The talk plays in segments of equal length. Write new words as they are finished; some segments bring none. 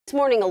This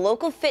morning, a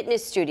local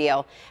fitness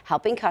studio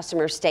helping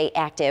customers stay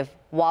active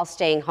while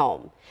staying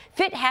home.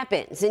 Fit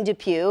Happenz in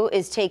Depew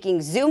is taking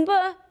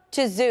Zumba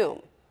to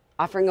Zoom,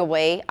 offering a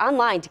way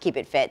online to keep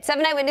it fit.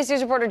 7 Eyewitness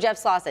News reporter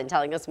Jeff Slauson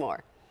telling us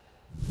more.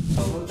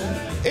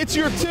 It's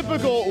your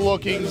typical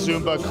looking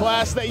Zumba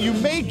class that you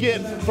may get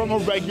from a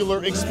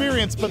regular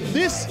experience, but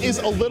this is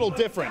a little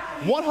different.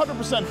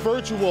 100%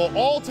 virtual,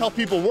 all to help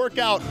people work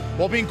out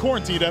while being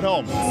quarantined at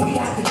home.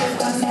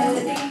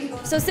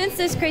 So since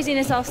this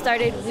craziness all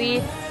started,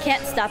 we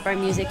can't stop our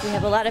music. We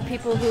have a lot of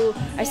people who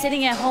are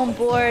sitting at home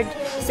bored,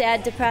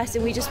 sad, depressed,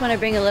 and we just want to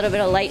bring a little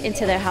bit of light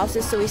into their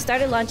houses. So we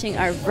started launching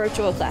our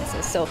virtual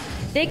classes. So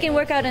they can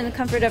work out in the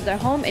comfort of their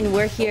home, and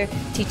we're here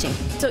teaching.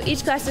 So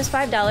each class is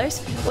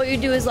 $5. What you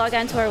do is log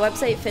on to our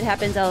website,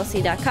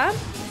 fithappenzllc.com,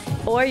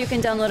 or you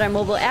can download our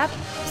mobile app,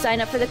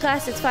 sign up for the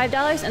class, it's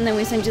 $5, and then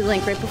we send you the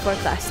link right before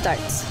class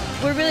starts.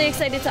 We're really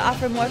excited to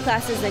offer more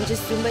classes than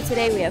just Zumba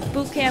today. We have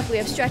boot camp, we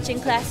have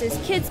stretching classes,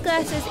 kids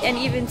classes, and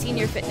even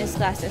senior fitness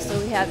classes. So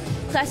we have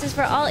classes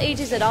for all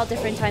ages at all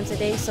different times of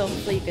day, so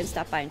hopefully you can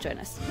stop by and join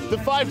us. The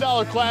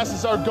 $5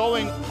 classes are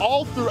going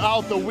all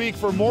throughout the week.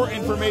 For more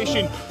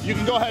information, you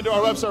can go ahead to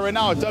our website right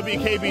now at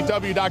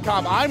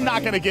wkbw.com. I'm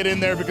not going to get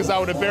in there because I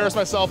would embarrass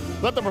myself.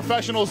 Let the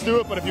professionals do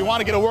it, but if you want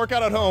to get a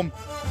workout at home,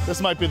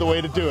 this might be the way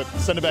to do it.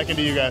 Send it back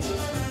into you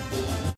guys.